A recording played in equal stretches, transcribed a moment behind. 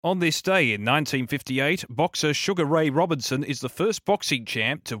On this day in 1958, boxer Sugar Ray Robinson is the first boxing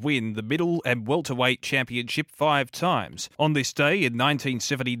champ to win the middle and welterweight championship 5 times. On this day in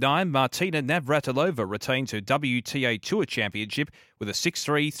 1979, Martina Navratilova retains her WTA Tour Championship with a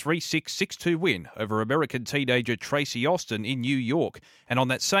 6-3, 3-6, 6-2 win over American teenager Tracy Austin in New York. And on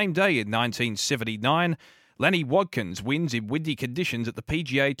that same day in 1979, Lanny Wadkins wins in windy conditions at the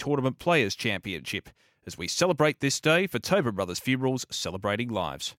PGA Tournament Players Championship. As we celebrate this day for Tobin Brothers Funerals, celebrating lives.